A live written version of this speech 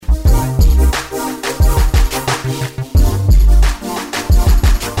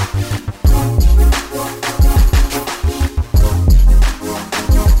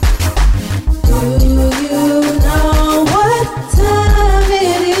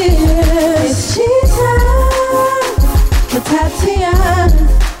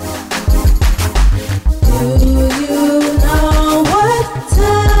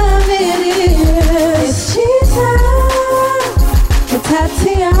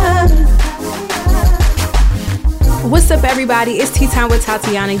What's up, everybody? It's Tea Time with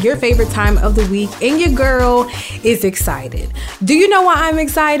Tatiana, your favorite time of the week, and your girl is excited. Do you know why I'm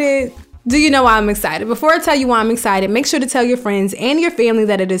excited? Before I tell you why I'm excited, make sure to tell your friends and your family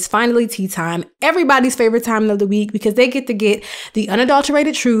that it is finally tea time, everybody's favorite time of the week, because they get to get the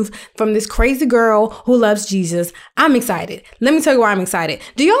unadulterated truth from this crazy girl who loves Jesus. I'm excited. Let me tell you why I'm excited.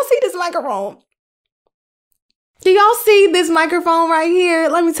 Do y'all see this microphone? Do y'all see this microphone right here?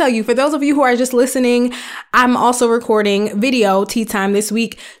 Let me tell you, for those of you who are just listening, I'm also recording video tea time this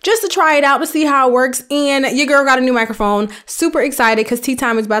week just to try it out to see how it works. And your girl got a new microphone. Super excited because tea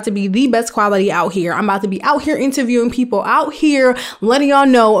time is about to be the best quality out here. I'm about to be out here interviewing people out here, letting y'all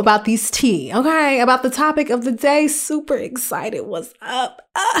know about these tea, okay? About the topic of the day. Super excited. What's up?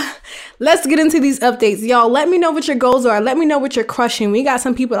 Let's get into these updates. Y'all, let me know what your goals are. Let me know what you're crushing. We got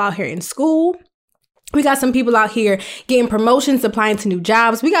some people out here in school. We got some people out here getting promotions, applying to new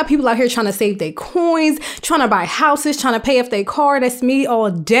jobs. We got people out here trying to save their coins, trying to buy houses, trying to pay off their car. That's me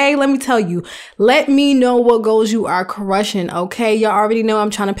all day. Let me tell you, let me know what goals you are crushing, okay? Y'all already know I'm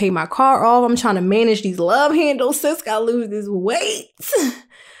trying to pay my car off. I'm trying to manage these love handles. Sis, gotta lose this weight.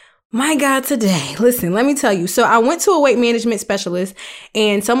 My God, today. Listen, let me tell you. So I went to a weight management specialist,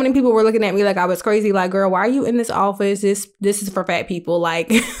 and so many people were looking at me like I was crazy. Like, girl, why are you in this office? This is for fat people. Like,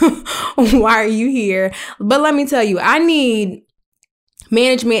 why are you here? But let me tell you, I need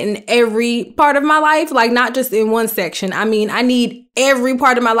management in every part of my life, like not just in one section. I mean, I need every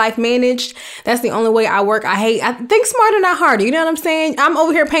part of my life managed. That's the only way I work. I think smarter, not harder. You know what I'm saying? I'm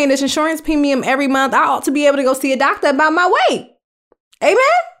over here paying this insurance premium every month. I ought to be able to go see a doctor about my weight. Amen?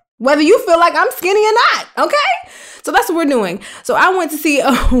 Whether you feel like I'm skinny or not, okay? So that's what we're doing. So I went to see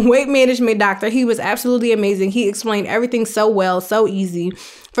a weight management doctor. He was absolutely amazing. He explained everything so well, so easy.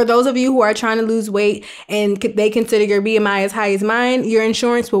 For those of you who are trying to lose weight and they consider your BMI as high as mine, your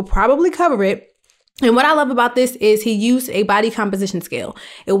insurance will probably cover it. And what I love about this is he used a body composition scale.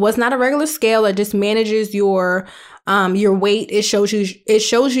 It was not a regular scale that just manages your weight. It shows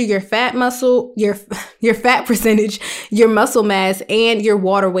you your fat muscle, your fat percentage, your muscle mass, and your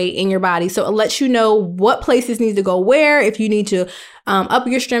water weight in your body. So it lets you know what places need to go where, if you need to up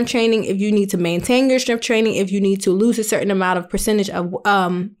your strength training, if you need to maintain your strength training, if you need to lose a certain amount of percentage of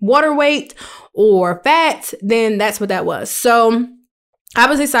water weight or fat, then that's what that was. So I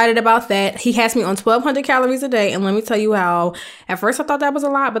was excited about that. He has me on 1,200 calories a day. And let me tell you how, at first I thought that was a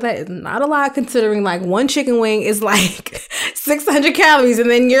lot, but that is not a lot considering like one chicken wing is like 600 calories. And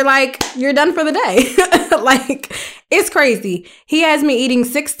then you're done for the day. Like, it's crazy. He has me eating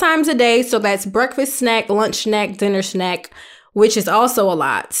 6 times a day. So that's breakfast snack, lunch snack, dinner snack, which is also a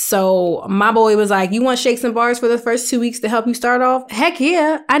lot. So my boy was like, you want shakes and bars for the first 2 weeks to help you start off? Heck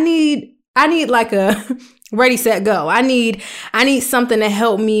yeah. I need like a ready, set, go. I need something to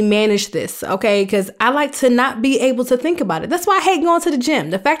help me manage this, okay? Because I like to not be able to think about it. That's why I hate going to the gym.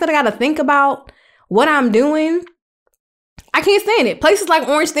 The fact that I got to think about what I'm doing, I can't stand it. Places like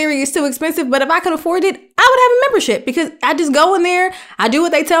Orange Theory is too expensive, but if I could afford it, I would have a membership because I just go in there, I do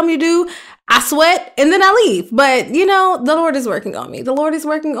what they tell me to do, I sweat, and then I leave. But, you know, the Lord is working on me. The Lord is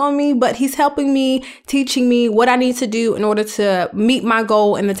working on me, but he's helping me, teaching me what I need to do in order to meet my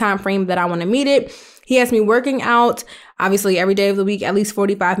goal in the time frame that I want to meet it. He has me working out, obviously, every day of the week, at least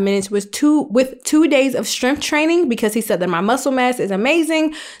 45 minutes with 2 days of strength training because he said that my muscle mass is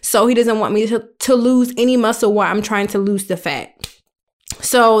amazing. So he doesn't want me to lose any muscle while I'm trying to lose the fat.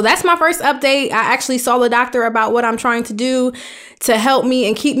 So that's my first update. I actually saw the doctor about what I'm trying to do to help me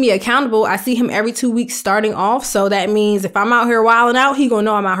and keep me accountable. I see him every 2 weeks starting off. So that means if I'm out here wilding out, he gonna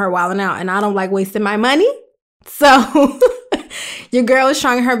know I'm out here wilding out, and I don't like wasting my money. So your girl is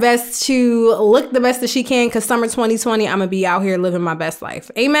trying her best to look the best that she can because summer 2020, I'm going to be out here living my best life.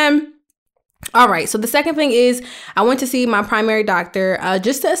 Amen. All right. So the second thing is I went to see my primary doctor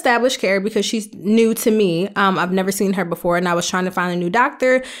just to establish care because she's new to me. I've never seen her before and I was trying to find a new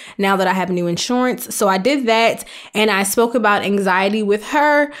doctor now that I have new insurance. So I did that and I spoke about anxiety with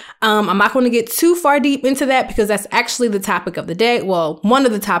her. I'm not going to get too far deep into that because that's actually the topic of the day. Well, one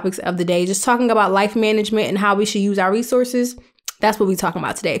of the topics of the day, just talking about life management and how we should use our resources. That's what we're talking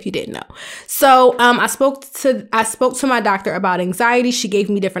about today, if you didn't know. So I spoke to my doctor about anxiety. She gave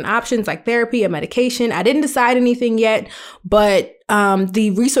me different options like therapy and medication. I didn't decide anything yet, but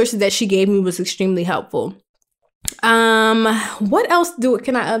the resources that she gave me was extremely helpful. What else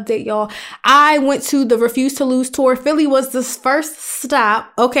can I update y'all? I went to the Refuse to Lose tour. Philly was the first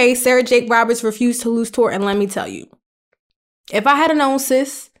stop. Okay, Sarah Jake Roberts Refuse to Lose tour. And let me tell you, if I had known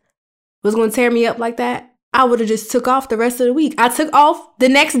sis was going to tear me up like that, I would have just took off the rest of the week. I took off the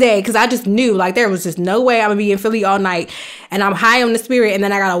next day because I just knew like there was just no way I'm gonna be in Philly all night and I'm high on the spirit and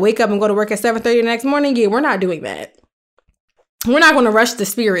then I gotta wake up and go to work at 7:30 the next morning. Yeah, we're not doing that. We're not going to rush the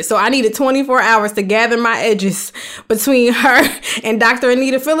spirit. So I needed 24 hours to gather my edges between her and Dr.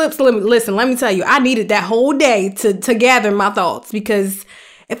 Anita Phillips. Listen, let me tell you, I needed that whole day to gather my thoughts, because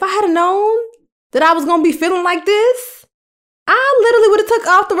if I had known that I was going to be feeling like this, I literally would have took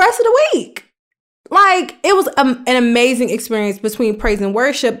off the rest of the week. Like, it was an amazing experience between praise and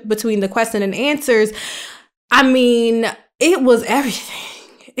worship, between the question and answers. I mean, it was everything.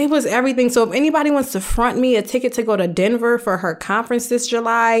 It was everything. So if anybody wants to front me a ticket to go to Denver for her conference this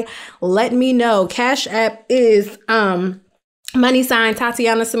July, let me know. Cash App is money sign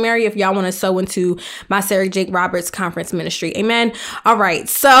Tatiana Samaria if y'all want to sow into my Sarah Jake Roberts conference ministry. Amen. All right.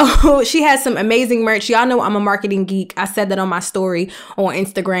 So she has some amazing merch. Y'all know I'm a marketing geek. I said that on my story on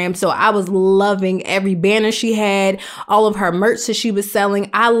Instagram. So I was loving every banner she had, all of her merch that she was selling.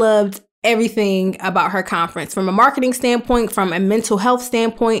 I loved everything about her conference from a marketing standpoint, from a mental health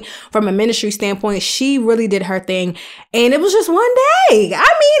standpoint, from a ministry standpoint. She really did her thing. And it was just one day. I mean,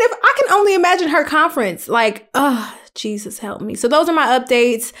 if I can only imagine her conference, like, Jesus help me. So those are my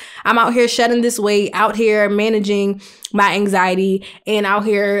updates. I'm out here shedding this weight, out here managing my anxiety, and out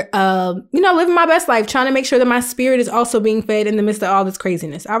here, living my best life, trying to make sure that my spirit is also being fed in the midst of all this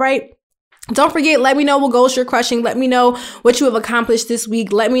craziness. All right. Don't forget, let me know what goals you're crushing. Let me know what you have accomplished this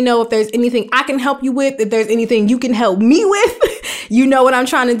week. Let me know if there's anything I can help you with. If there's anything you can help me with, you know what I'm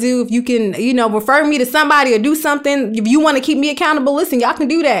trying to do. If you can, refer me to somebody or do something. If you want to keep me accountable, listen, y'all can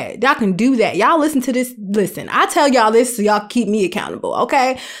do that. Y'all can do that. Y'all listen to this. Listen, I tell y'all this so y'all keep me accountable.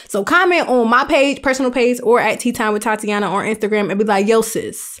 Okay. So comment on my page, personal page, or at Tea Time with Tatiana on Instagram and be like, yo,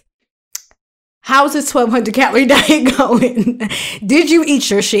 sis, how's this 1,200 calorie diet going? Did you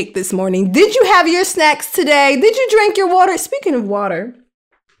eat your shake this morning? Did you have your snacks today? Did you drink your water? Speaking of water,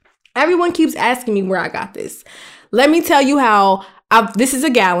 everyone keeps asking me where I got this. Let me tell you how. This is a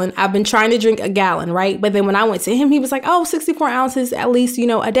gallon. I've been trying to drink a gallon, right? But then when I went to him, he was like, 64 ounces at least,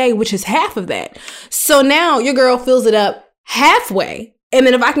 a day, which is half of that. So now your girl fills it up halfway. And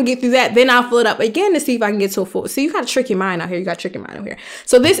then if I can get through that, then I'll fill it up again to see if I can get to a full. So you got to trick your mind out here.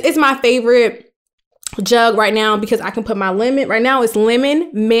 So this is my favorite jug right now because I can put my lemon. Right now it's lemon,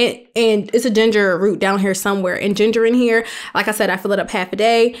 mint, and it's a ginger root down here somewhere. And ginger in here, like I said, I fill it up half a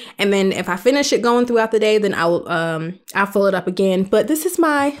day. And then if I finish it going throughout the day, then I'll fill it up again. But this is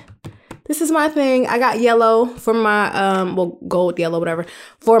my thing. I got yellow for my, gold, yellow, whatever,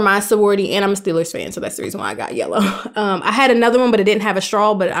 for my sorority. And I'm a Steelers fan. So that's the reason why I got yellow. I had another one, but it didn't have a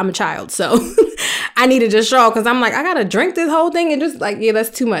straw, but I'm a child. So I needed a straw because I'm like, I got to drink this whole thing. And just like, yeah,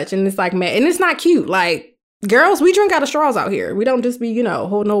 that's too much. And it's like, man, and it's not cute. Like, girls, we drink out of straws out here. We don't just be,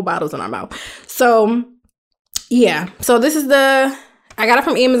 holding no bottles in our mouth. So yeah. So this is I got it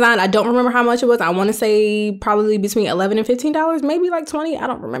from Amazon. I don't remember how much it was. I want to say probably between $11 and $15, maybe like $20. I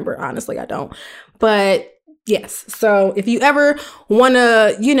don't remember. Honestly, I don't. But yes. So if you ever want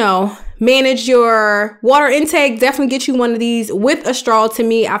to, manage your water intake, definitely get you one of these with a straw. To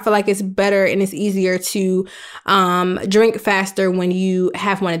me, I feel like it's better and it's easier to drink faster when you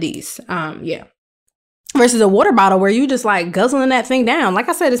have one of these. Yeah. Versus a water bottle where you just like guzzling that thing down. Like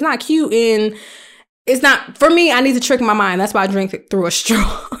I said, it's not cute and it's not, for me, I need to trick my mind. That's why I drink it through a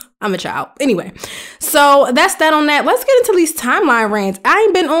straw. I'm a child. Anyway, so that's that on that. Let's get into these timeline rants. I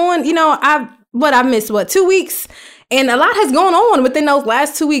ain't been on, I've missed 2 weeks? And a lot has gone on within those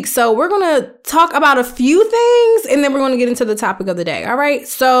last 2 weeks. So we're going to talk about a few things and then we're going to get into the topic of the day. All right.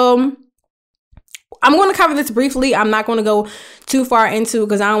 So I'm going to cover this briefly. I'm not going to go too far into it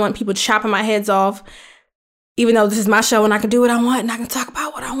because I don't want people chopping my heads off. Even though this is my show and I can do what I want and I can talk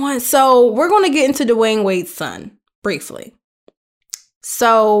about what I want. So we're going to get into Dwayne Wade's son briefly.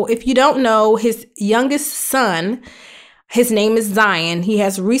 So if you don't know, his youngest son, his name is Zion. He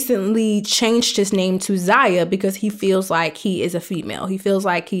has recently changed his name to Zaya because he feels like he is a female. He feels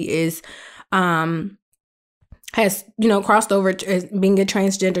like he is, has, crossed over as being a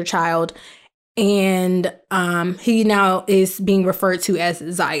transgender child. And he now is being referred to as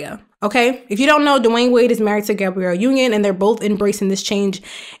Zaya. Okay, if you don't know, Dwayne Wade is married to Gabrielle Union, and they're both embracing this change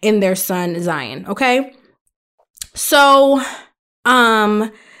in their son Zion. Okay, so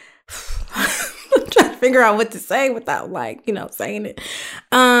I'm trying to figure out what to say without saying it.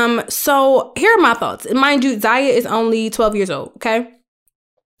 So here are my thoughts. And mind you, Zaya is only 12 years old. Okay,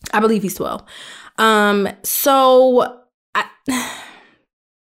 I believe he's 12.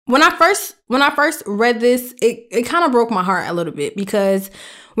 When when I first read this, it kind of broke my heart a little bit, because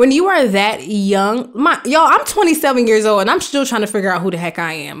when you are that young, y'all, I'm 27 years old and I'm still trying to figure out who the heck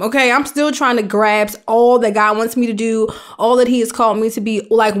I am. Okay. I'm still trying to grasp all that God wants me to do, all that he has called me to be,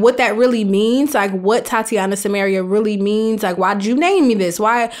 like what that really means, like what Tatiana Samaria really means. Like, why did you name me this?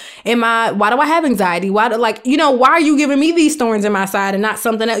 Why do I have anxiety? Why are you giving me these thorns in my side and not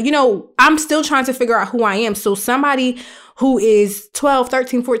something else? I'm still trying to figure out who I am. So somebody who is 12,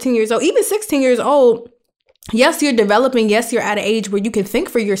 13, 14 years old, even 16 years old, yes, you're developing. Yes, you're at an age where you can think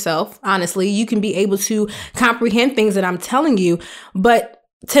for yourself. Honestly, you can be able to comprehend things that I'm telling you. But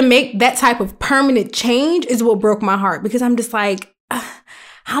to make that type of permanent change is what broke my heart, because I'm just like,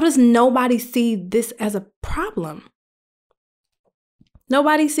 how does nobody see this as a problem?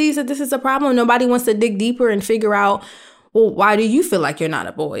 Nobody sees that this is a problem. Nobody wants to dig deeper and figure out, well, why do you feel like you're not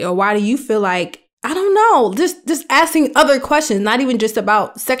a boy? Or why do you feel like, I don't know, just asking other questions, not even just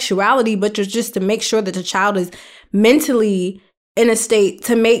about sexuality, but just to make sure that the child is mentally in a state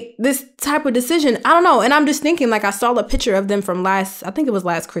to make this type of decision. I don't know. And I'm just thinking, like, I saw a picture of them from I think it was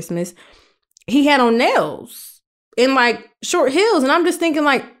last Christmas. He had on nails in like short heels. And I'm just thinking,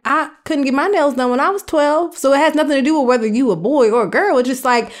 like, I couldn't get my nails done when I was 12. So it has nothing to do with whether you a boy or a girl. It's just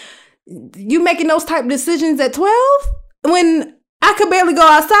like, you making those type of decisions at 12 when I could barely go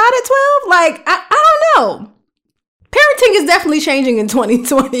outside at 12. Like, I don't know. Parenting is definitely changing in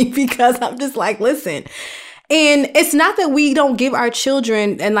 2020, because I'm just like, listen. And it's not that we don't give our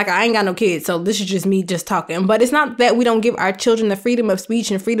children, and like, I ain't got no kids, so this is just me just talking, but it's not that we don't give our children the freedom of speech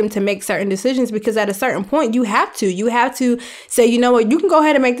and freedom to make certain decisions, because at a certain point, you have to say, you know what, you can go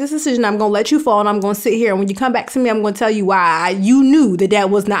ahead and make this decision. I'm going to let you fall and I'm going to sit here. And when you come back to me, I'm going to tell you why you knew that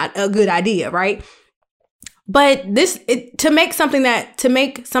was not a good idea, right? But to make something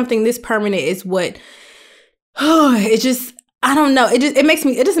this permanent is what, it just, I don't know. It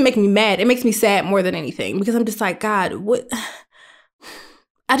doesn't make me mad. It makes me sad more than anything, because I'm just like, God, what?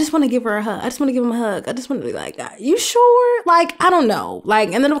 I just want to give her a hug. I just want to give him a hug. I just want to be like, God, you sure? Like, I don't know.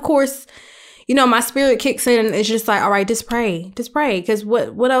 Like, and then of course, my spirit kicks in and it's just like, all right, just pray. Because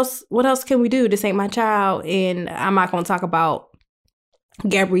what else can we do? This ain't my child. And I'm not going to talk about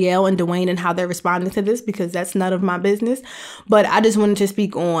Gabrielle and Dwayne and how they're responding to this, because that's none of my business. But I just wanted to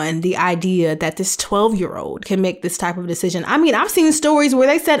speak on the idea that this 12-year-old can make this type of decision. I mean, I've seen stories where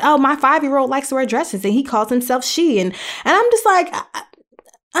they said, oh, my 5-year-old likes to wear dresses and he calls himself she. And I'm just like,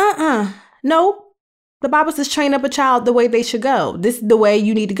 no. The Bible says train up a child the way they should go. This is the way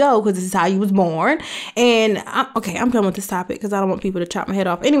you need to go, because this is how you was born. And I'm done with this topic because I don't want people to chop my head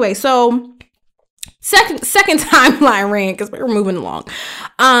off. Anyway, so Second timeline rant, because we're moving along.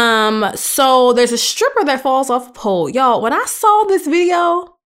 So there's a stripper that falls off a pole. Y'all, when I saw this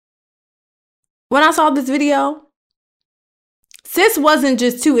video, sis wasn't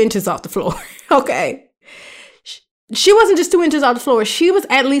just 2 inches off the floor. Okay. She wasn't just 2 inches off the floor. She was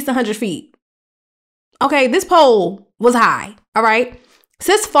at least 100 feet. Okay. This pole was high. All right.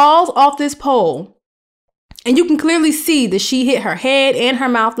 Sis falls off this pole. And you can clearly see that she hit her head and her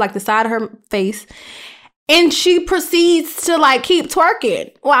mouth, like the side of her face. And she proceeds to like keep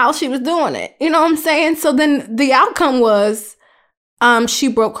twerking while she was doing it. You know what I'm saying? So then the outcome was she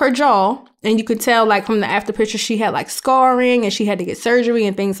broke her jaw. And you could tell like from the after picture, she had like scarring and she had to get surgery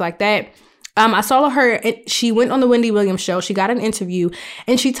and things like that. I saw her, she went on the Wendy Williams show. She got an interview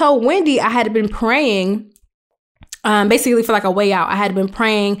and she told Wendy, I had been praying basically for like a way out. I had been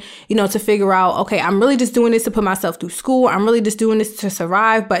praying, to figure out, okay, I'm really just doing this to put myself through school. I'm really just doing this to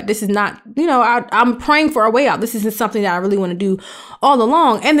survive, but this is not, I'm praying for a way out. This isn't something that I really want to do all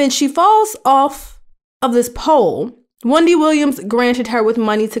along. And then she falls off of this pole. Wendy Williams granted her with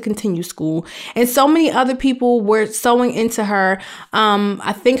money to continue school. And so many other people were sewing into her.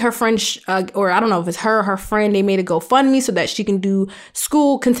 I think her friend, or I don't know if it's her or her friend, they made a GoFundMe so that she can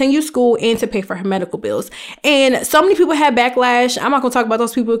continue school and to pay for her medical bills. And so many people had backlash. I'm not going to talk about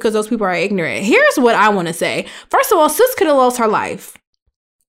those people because those people are ignorant. Here's what I want to say. First of all, sis could have lost her life.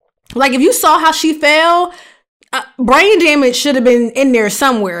 Like if you saw how she fell, brain damage should have been in there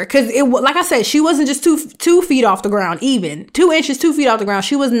somewhere, because it, like I said, she wasn't just 2 feet off the ground, even 2 inches, 2 feet off the ground.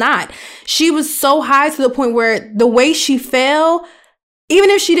 She was not. She was so high to the point where the way she fell, even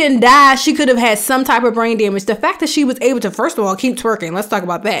if she didn't die, she could have had some type of brain damage. The fact that she was able to, first of all, keep twerking, let's talk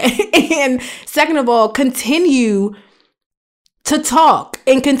about that, and second of all, continue to talk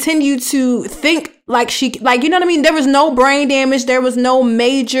and continue to think like she, like, you know what I mean? There was no brain damage. There was no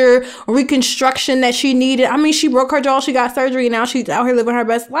major reconstruction that she needed. I mean, she broke her jaw, she got surgery, and now she's out here living her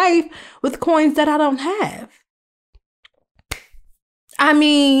best life with coins that I don't have. I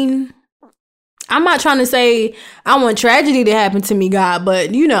mean, I'm not trying to say I want tragedy to happen to me, God,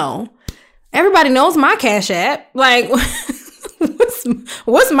 but Everybody knows my Cash App. Like,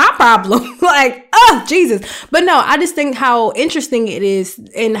 what's my problem? Like, oh, Jesus. But no, I just think how interesting it is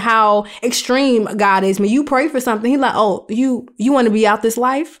and how extreme God is. When you pray for something, he's like, oh, you want to be out this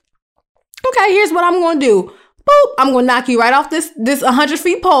life? Okay, here's what I'm going to do. Boop, I'm going to knock you right off this 100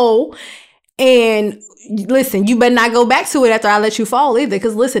 feet pole. And listen, you better not go back to it after I let you fall either.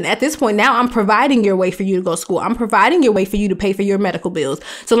 Because listen, at this point now, I'm providing your way for you to go to school. I'm providing your way for you to pay for your medical bills.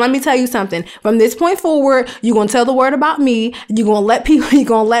 So let me tell you something. From this point forward, you're going to tell the word about me. You're going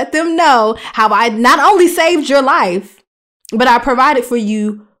to let them know how I not only saved your life, but I provided for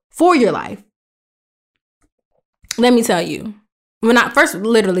you for your life. Let me tell you, when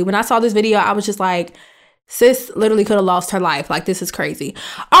I saw this video, I was just like, sis literally could have lost her life. Like, this is crazy.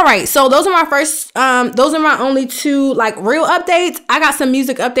 All right. So those are my only two like real updates. I got some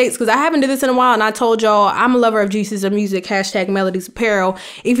music updates because I haven't did this in a while. And I told y'all I'm a lover of Jesus of music, #Melodies Apparel.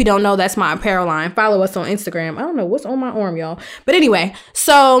 If you don't know, that's my apparel line. Follow us on Instagram. I don't know what's on my arm, y'all. But anyway,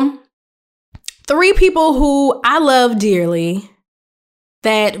 so 3 people who I love dearly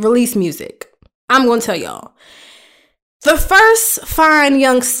that release music. I'm going to tell y'all. The first fine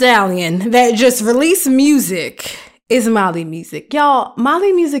young stallion that just released music is Mali Music. Y'all,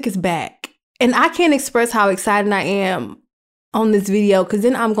 Mali Music is back. And I can't express how excited I am on this video because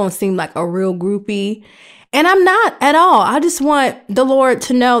then I'm going to seem like a real groupie. And I'm not at all. I just want the Lord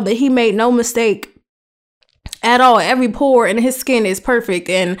to know that he made no mistake at all. Every pore in his skin is perfect.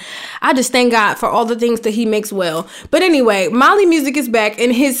 And I just thank God for all the things that he makes well. But anyway, Mali Music is back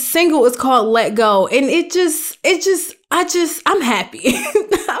and his single is called Let Go. And I'm happy.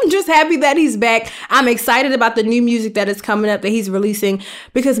 I'm just happy that he's back. I'm excited about the new music that is coming up that he's releasing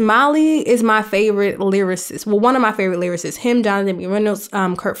because Mali is my favorite lyricist. Well, one of my favorite lyricists. Him, Jonathan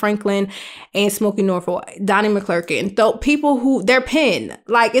McReynolds, Kurt Franklin, and Smokey Norfolk, Donnie McClurkin. People who, their pen,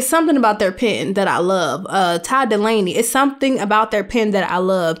 like it's something about their pen that I love. Todd Delaney, it's something about their pen that I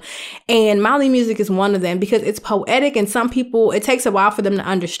love. And Mali Music is one of them because it's poetic and some people, it takes a while for them to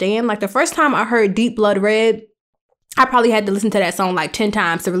understand. Like the first time I heard Deep Blood Red, I probably had to listen to that song like 10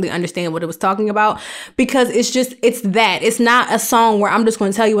 times to really understand what it was talking about because it's that. It's not a song where I'm just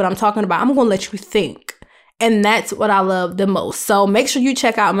going to tell you what I'm talking about. I'm going to let you think. And that's what I love the most. So make sure you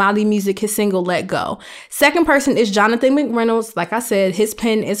check out Mali Music, his single, Let Go. Second person is Jonathan McReynolds. Like I said, his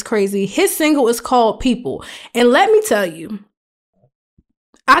pen is crazy. His single is called People. And let me tell you,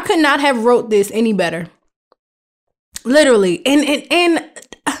 I could not have wrote this any better. Literally. And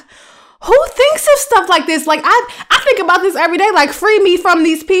who thinks of stuff like this? Like, I think about this every day, like, free me from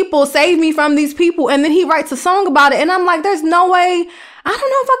these people, save me from these people. And then he writes a song about it. And I'm like, there's no way. I don't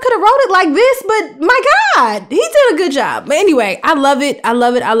know if I could have wrote it like this, but my God, he did a good job. But anyway, I love it. I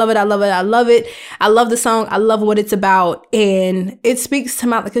love it. I love it. I love it. I love it. I love the song. I love what it's about. And it speaks to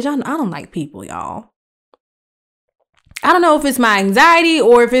my, because y'all, I don't like people, y'all. I don't know if it's my anxiety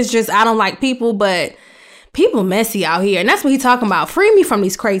or if it's just I don't like people, but people messy out here. And that's what he's talking about. Free me from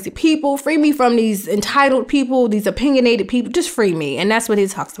these crazy people. Free me from these entitled people, these opinionated people. Just free me. And that's what he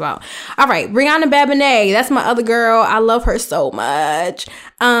talks about. All right. Brianna Babinay. That's my other girl. I love her so much.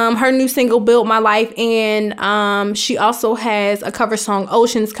 Her new single, Build My Life. And she also has a cover song,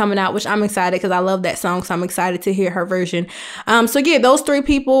 Oceans, coming out, which I'm excited because I love that song. So I'm excited to hear her version. So yeah, those 3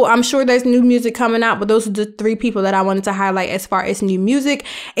 people. I'm sure there's new music coming out, but those are the 3 people that I wanted to highlight as far as new music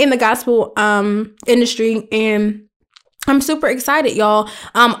in the gospel industry. And I'm super excited, y'all.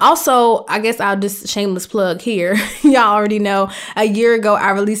 Also, I guess I'll just shameless plug here. Y'all already know a year ago, I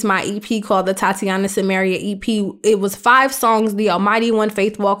released my EP called the Tatiana Samaria EP. It was 5 songs, The Almighty One,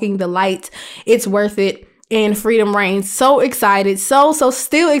 Faith Walking, The Light, It's Worth It, and Freedom Reigns. So excited. So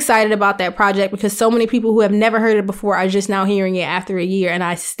still excited about that project because so many people who have never heard it before are just now hearing it after a year. And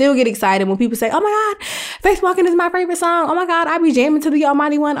I still get excited when people say, oh my God, Faith Walking is my favorite song. Oh my God, I be jamming to the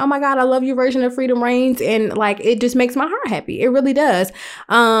Almighty One. Oh my God, I love your version of Freedom Reigns. And like, it just makes my heart happy. It really does.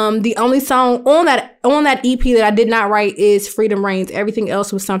 The only song on that EP that I did not write is Freedom Reigns. Everything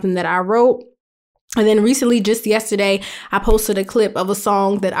else was something that I wrote. And then recently, just yesterday, I posted a clip of a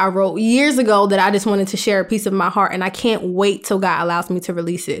song that I wrote years ago that I just wanted to share a piece of my heart. And I can't wait till God allows me to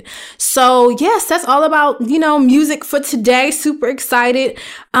release it. So yes, that's all about, music for today. Super excited.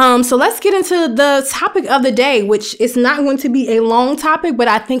 So let's get into the topic of the day, which is not going to be a long topic, but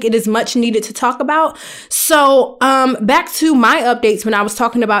I think it is much needed to talk about. So back to my updates when I was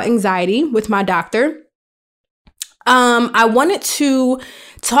talking about anxiety with my doctor. I wanted to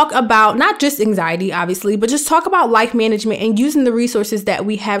talk about not just anxiety, obviously, but just talk about life management and using the resources that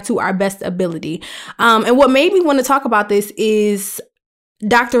we have to our best ability. And what made me want to talk about this is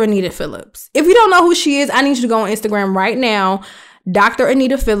Dr. Anita Phillips. If you don't know who she is, I need you to go on Instagram right now. Dr.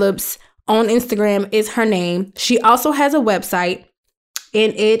 Anita Phillips on Instagram is her name. She also has a website,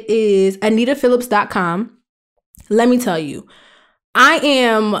 and it is AnitaPhillips.com. Let me tell you,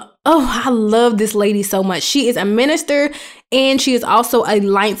 I love this lady so much. She is a minister, and she is also a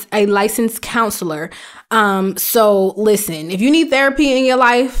licensed counselor. So listen, if you need therapy in your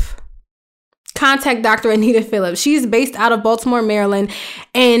life, contact Dr. Anita Phillips. She's based out of Baltimore, Maryland.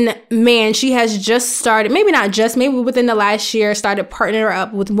 And man, she has just started, maybe within the last year, started partnering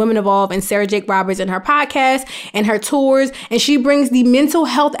up with Women Evolve and Sarah Jakes Roberts in her podcast and her tours. And she brings the mental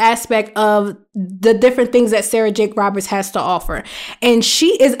health aspect of the different things that Sarah Jakes Roberts has to offer. And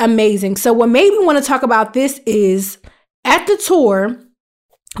she is amazing. So what made me want to talk about this is at the tour,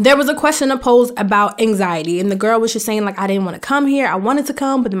 there was a question posed about anxiety, and the girl was just saying, like, I didn't want to come here. I wanted to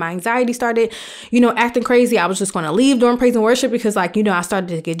come, but then my anxiety started, acting crazy. I was just going to leave during praise and worship because, I started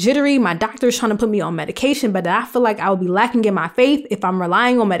to get jittery. My doctor's trying to put me on medication, but I feel like I would be lacking in my faith if I'm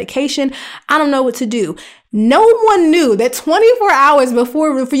relying on medication. I don't know what to do. No one knew that 24 hours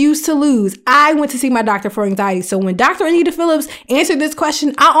before Refuse to Lose, I went to see my doctor for anxiety. So when Dr. Anita Phillips answered this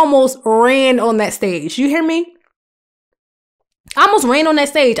question, I almost ran on that stage. You hear me? I almost ran on that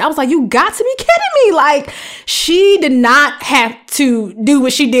stage. I was like, you got to be kidding me. Like, she did not have to do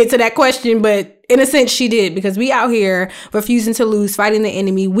what she did to that question, but in a sense she did, because we out here refusing to lose, fighting the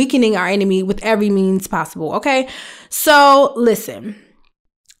enemy, weakening our enemy with every means possible. Okay. So listen,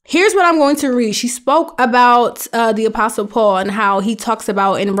 here's what I'm going to read. She spoke about the Apostle Paul and how he talks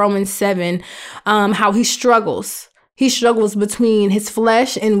about in Romans 7, how he struggles. He struggles between his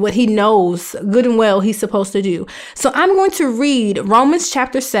flesh and what he knows good and well he's supposed to do. So I'm going to read Romans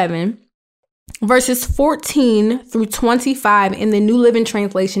chapter 7, verses 14 through 25 in the New Living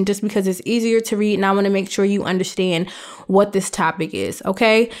Translation, just because it's easier to read. And I want to make sure you understand what this topic is.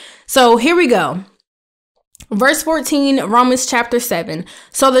 Okay, so here we go. Verse 14, Romans chapter 7.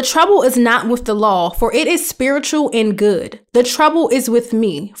 So the trouble is not with the law, for it is spiritual and good. The trouble is with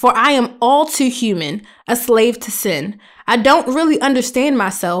me, for I am all too human, a slave to sin. I don't really understand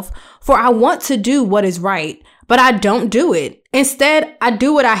myself, for I want to do what is right, but I don't do it. Instead, I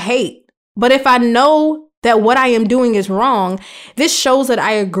do what I hate. But if I know that what I am doing is wrong, this shows that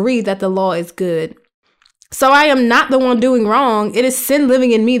I agree that the law is good. So I am not the one doing wrong. It is sin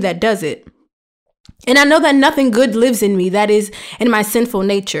living in me that does it. And I know that nothing good lives in me, that is in my sinful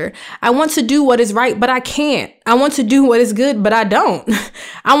nature. I want to do what is right, but I can't. I want to do what is good, but I don't.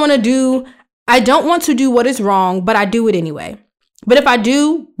 I don't want to do what is wrong, but I do it anyway. But if I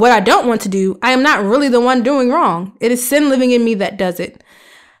do what I don't want to do, I am not really the one doing wrong. It is sin living in me that does it.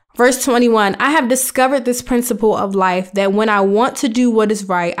 Verse 21, I have discovered this principle of life, that when I want to do what is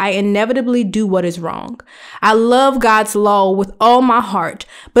right, I inevitably do what is wrong. I love God's law with all my heart,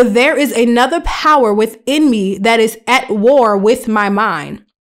 but there is another power within me that is at war with my mind.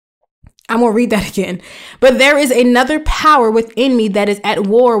 I'm going to read that again. But there is another power within me that is at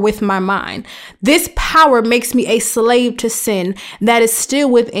war with my mind. This power makes me a slave to sin that is still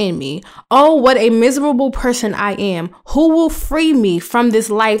within me. Oh, what a miserable person I am. Who will free me from this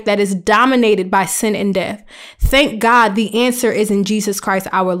life that is dominated by sin and death? Thank God the answer is in Jesus Christ,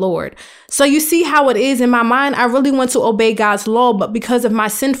 our Lord. So you see how it is in my mind. I really want to obey God's law, but because of my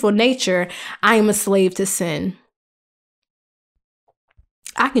sinful nature, I am a slave to sin.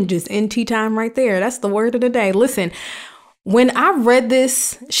 I can just end tea time right there. That's the word of the day. Listen, when I read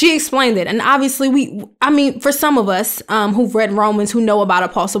this, she explained it. And obviously for some of us who've read Romans, who know about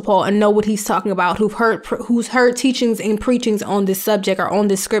Apostle Paul and know what he's talking about, who's heard teachings and preachings on this subject or on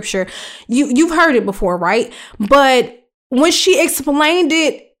this scripture, you've heard it before, right? But when she explained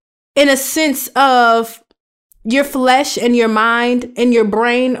it in a sense of your flesh and your mind and your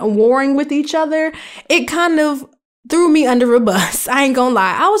brain warring with each other, it kind of threw me under a bus. I ain't gonna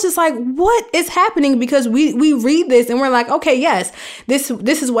lie. I was just like, what is happening? Because we read this and we're like, okay, yes, this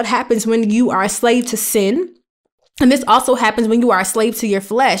is what happens when you are a slave to sin. And this also happens when you are a slave to your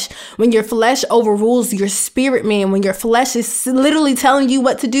flesh, when your flesh overrules your spirit, man, when your flesh is literally telling you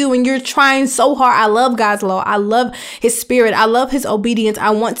what to do and you're trying so hard. I love God's law. I love his spirit. I love his obedience.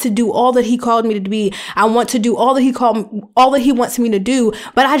 I want to do all that he called me to be. I want to do all that he wants me to do,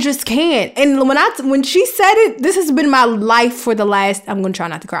 but I just can't. And when she said it, this has been my life for the last, I'm going to try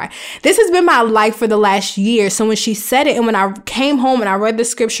not to cry. This has been my life for the last year. So when she said it and when I came home and I read the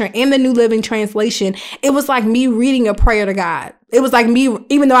scripture in the New Living Translation, it was like me reading a prayer to God. It was like me,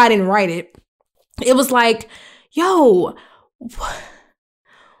 even though I didn't write it, it was like, yo,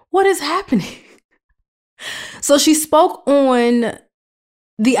 what is happening? So she spoke on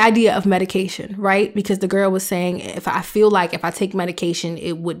the idea of medication, right? Because the girl was saying, if I take medication,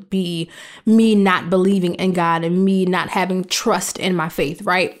 it would be me not believing in God and me not having trust in my faith,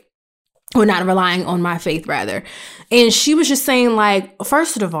 right? or not relying on my faith rather. And she was just saying, like,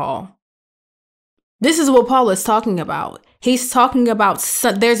 first of all, this is what Paul is talking about. He's talking about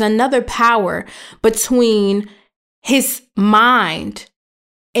there's another power between his mind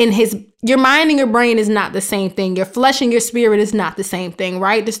and your mind and your brain is not the same thing. Your flesh and your spirit is not the same thing,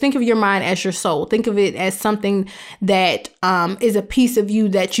 right? Just think of your mind as your soul. Think of it as something that is a piece of you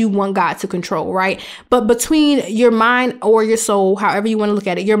that you want God to control, right? But between your mind or your soul, however you want to look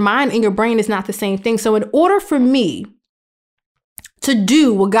at it, your mind and your brain is not the same thing. So in order for me to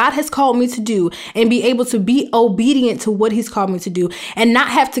do what God has called me to do and be able to be obedient to what he's called me to do and not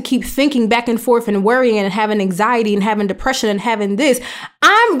have to keep thinking back and forth and worrying and having anxiety and having depression and having this,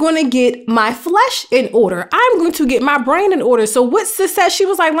 I'm going to get my flesh in order. I'm going to get my brain in order. So what sis said, she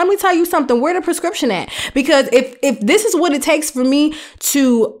was like, let me tell you something, where the prescription at? Because if this is what it takes for me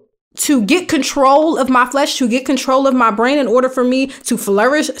to get control of my flesh, to get control of my brain in order for me to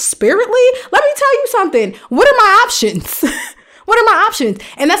flourish spiritually, let me tell you something. What are my options? What are my options?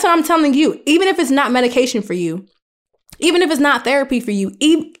 And that's what I'm telling you. Even if it's not medication for you, even if it's not therapy for you,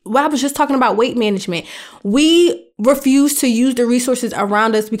 I was just talking about weight management. We refuse to use the resources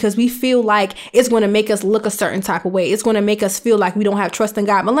around us because we feel like it's going to make us look a certain type of way. It's going to make us feel like we don't have trust in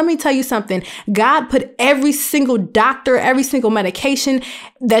God. But let me tell you something. God put every single doctor, every single medication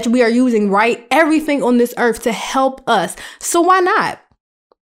that we are using, right? Everything on this earth to help us. So why not?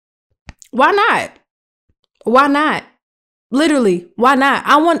 Why not? Why not? Literally, why not?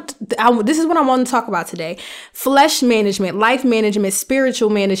 This is what I want to talk about today. Flesh management, life management, spiritual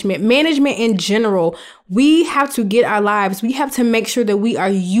management, management in general. We have to get our lives. We have to make sure that we are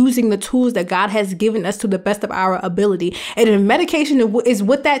using the tools that God has given us to the best of our ability. And if medication is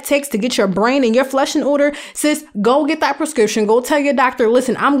what that takes to get your brain and your flesh in order, sis, go get that prescription. Go tell your doctor,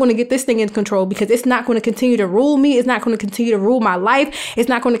 listen, I'm going to get this thing in control because it's not going to continue to rule me. It's not going to continue to rule my life. It's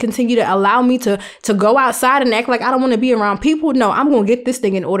not going to continue to allow me to go outside and act like I don't want to be around people. No, I'm going to get this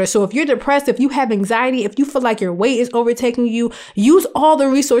thing in order. So if you're depressed, if you have anxiety, if you feel like your weight is overtaking you, use all the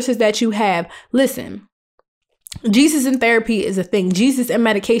resources that you have. Listen. Jesus in therapy is a thing. Jesus in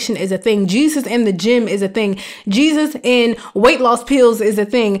medication is a thing. Jesus in the gym is a thing. Jesus in weight loss pills is a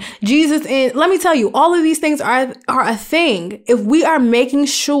thing. Jesus in, let me tell you, all of these things are a thing. If we are making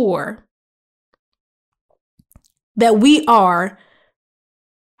sure that we are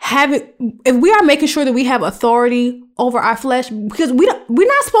making sure that we have authority over our flesh, because we're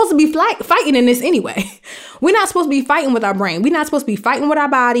not supposed to be fighting in this anyway. We're not supposed to be fighting with our brain. We're not supposed to be fighting with our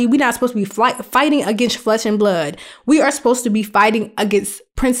body. We're not supposed to be fighting against flesh and blood. We are supposed to be fighting against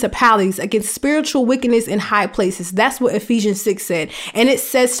principalities, against spiritual wickedness in high places. That's what Ephesians 6 said. And it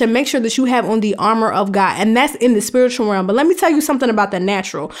says to make sure that you have on the armor of God. And that's in the spiritual realm. But let me tell you something about the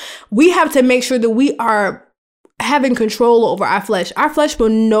natural. We have to make sure that we are having control over our flesh. Our flesh will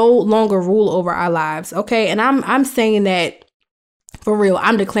no longer rule over our lives. Okay. And I'm saying that for real.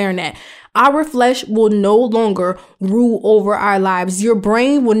 I'm declaring that our flesh will no longer rule over our lives. Your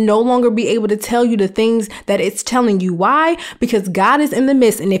brain will no longer be able to tell you the things that it's telling you. Why? Because God is in the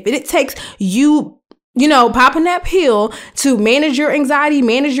midst. And if it takes you popping that pill to manage your anxiety,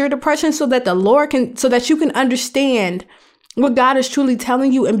 manage your depression so that so that you can understand what God is truly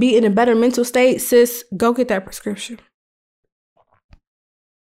telling you and be in a better mental state, sis, go get that prescription.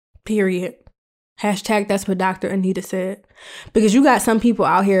 Period. Hashtag that's what Dr. Anita said. Because you got some people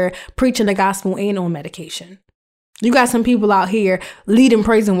out here preaching the gospel and on medication. You got some people out here leading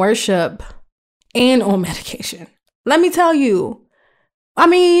praise and worship and on medication. Let me tell you, I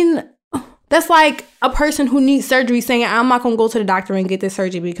mean, that's like a person who needs surgery saying, I'm not going to go to the doctor and get this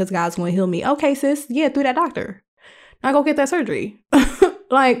surgery because God's going to heal me. Okay, sis. Yeah, through that doctor. Now go get that surgery.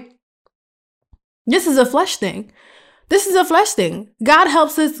 Like, this is a flesh thing. This is a flesh thing. God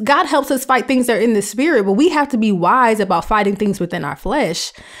helps us fight things that are in the spirit, but we have to be wise about fighting things within our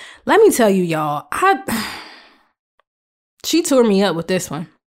flesh. Let me tell you, y'all, she tore me up with this one.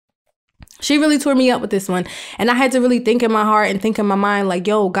 She really tore me up with this one. And I had to really think in my heart and think in my mind, like,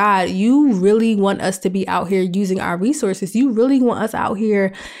 yo, God, you really want us to be out here using our resources. You really want us out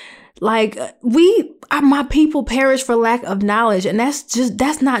here. Like, my people perish for lack of knowledge. And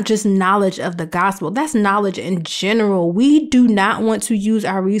that's not just knowledge of the gospel. That's knowledge in general. We do not want to use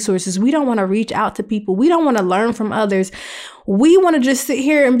our resources. We don't want to reach out to people. We don't want to learn from others. We want to just sit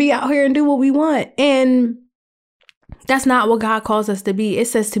here and be out here and do what we want. And that's not what God calls us to be. It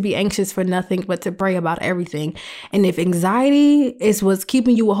says to be anxious for nothing, but to pray about everything. And if anxiety is what's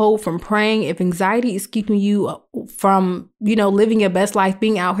keeping you whole from praying, if anxiety is keeping you from, living your best life,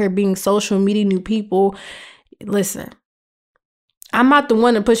 being out here, being social, meeting new people, listen, I'm not the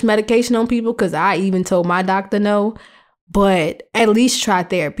one to push medication on people because I even told my doctor no. but at least try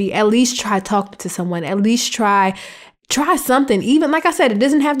therapy. At least try talking to someone. At least try something. Even like I said, it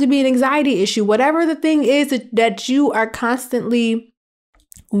doesn't have to be an anxiety issue. Whatever the thing is that you are constantly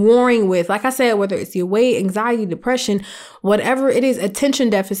warring with, like I said, whether it's your weight, anxiety, depression, whatever it is, attention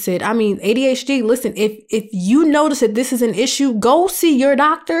deficit. I mean, ADHD. Listen, if you notice that this is an issue, go see your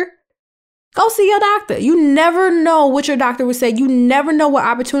doctor. Go see your doctor. You never know what your doctor would say. You never know what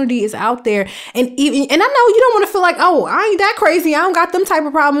opportunity is out there. And I know you don't want to feel like, oh, I ain't that crazy. I don't got them type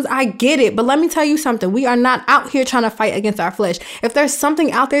of problems. I get it. But let me tell you something. We are not out here trying to fight against our flesh. If there's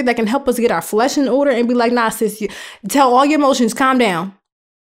something out there that can help us get our flesh in order and be like, nah, sis, tell all your emotions, calm down.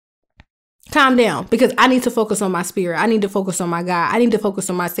 Calm down, because I need to focus on my spirit. I need to focus on my God. I need to focus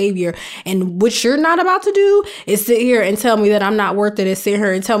on my Savior. And what you're not about to do is sit here and tell me that I'm not worth it, and sit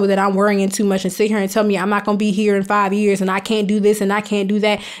here and tell me that I'm worrying too much, and sit here and tell me I'm not going to be here in 5 years and I can't do this and I can't do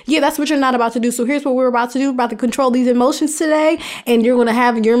that. Yeah, that's what you're not about to do. So here's what we're about to do. We're about to control these emotions today, and you're going to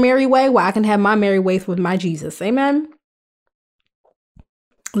have your merry way while I can have my merry way with my Jesus. Amen.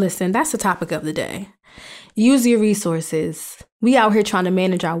 Listen, that's the topic of the day. Use your resources. We out here trying to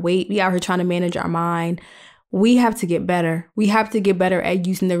manage our weight. We out here trying to manage our mind. We have to get better. We have to get better at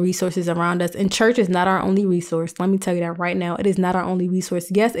using the resources around us. And church is not our only resource. Let me tell you that right now. It is not our only resource.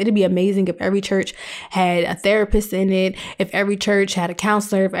 Yes, it'd be amazing if every church had a therapist in it, if every church had a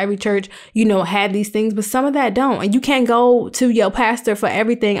counselor, if every church, had these things, but some of that don't. And you can't go to your pastor for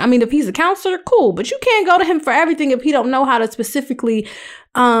everything. I mean, if he's a counselor, cool, but you can't go to him for everything if he don't know how to specifically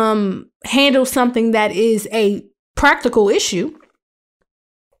handle something that is a practical issue.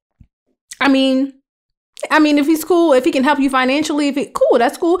 I mean, if he's cool, if he can help you financially, cool,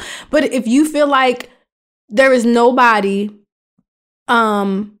 that's cool. But if you feel like there is nobody,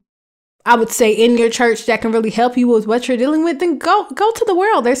 I would say in your church that can really help you with what you're dealing with, then go to the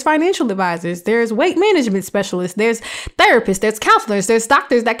world. There's financial advisors, there's weight management specialists, there's therapists, there's counselors, there's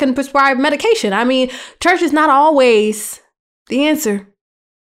doctors that can prescribe medication. I mean, church is not always the answer.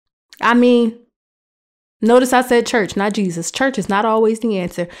 I mean, notice I said church, not Jesus. Church is not always the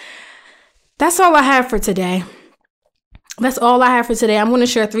answer. That's all I have for today. I'm going to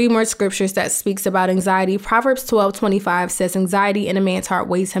share 3 more scriptures that speaks about anxiety. Proverbs 12:25 says, anxiety in a man's heart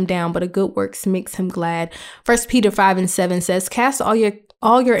weighs him down, but a good works makes him glad. 1 Peter 5:7 says, cast all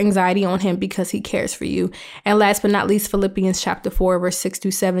your anxiety on him because he cares for you. And last but not least, Philippians chapter 4, verse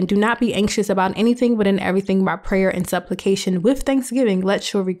 6-7. Do not be anxious about anything, but in everything by prayer and supplication with thanksgiving,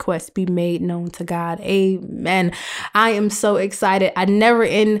 let your requests be made known to God. Amen. I am so excited. I never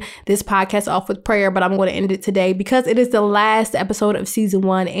end this podcast off with prayer, but I'm going to end it today because it is the last episode of season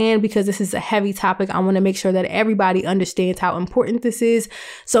 1. And because this is a heavy topic, I want to make sure that everybody understands how important this is.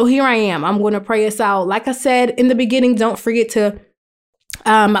 So here I am. I'm going to pray us out. Like I said in the beginning, don't forget to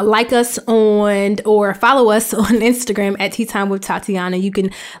like us or follow us on Instagram at Tea Time with Tatiana. You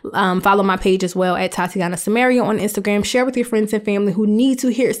can follow my page as well at Tatiana Samaria on Instagram. Share with your friends and family who need to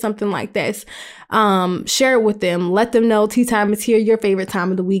hear something like this. Share it with them. Let them know Tea Time is here, your favorite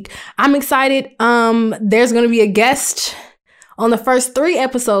time of the week. I'm excited. There's going to be a guest on the first 3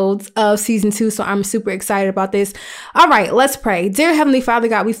 episodes of season 2. So I'm super excited about this. All right, let's pray. Dear Heavenly Father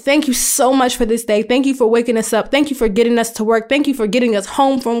God, we thank you so much for this day. Thank you for waking us up. Thank you for getting us to work. Thank you for getting us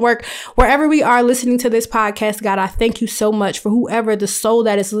home from work. Wherever we are listening to this podcast, God, I thank you so much for whoever the soul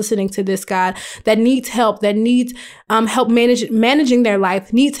that is listening to this, God, that needs help, that needs help managing their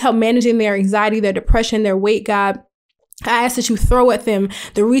life, needs help managing their anxiety, their depression, their weight, God. I ask that you throw at them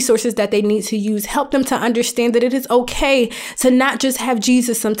the resources that they need to use. Help them to understand that it is okay to not just have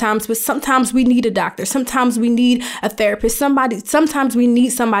Jesus sometimes, but sometimes we need a doctor. Sometimes we need a therapist. Sometimes we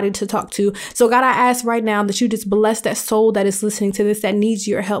need somebody to talk to. So God, I ask right now that you just bless that soul that is listening to this, that needs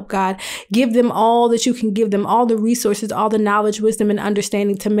your help, God. Give them all that you can give them, all the resources, all the knowledge, wisdom, and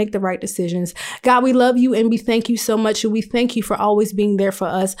understanding to make the right decisions. God, we love you and we thank you so much. And we thank you for always being there for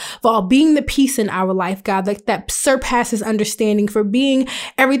us, for all being the peace in our life, God, that surpasses understanding, for being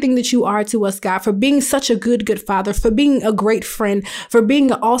everything that you are to us, God, for being such a good father, for being a great friend, for being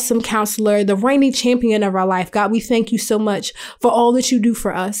an awesome counselor, the reigning champion of our life. God, we thank you so much for all that you do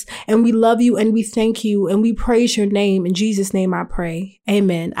for us. And we love you and we thank you and we praise your name. In Jesus' name I pray.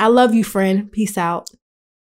 Amen. I love you, friend. Peace out.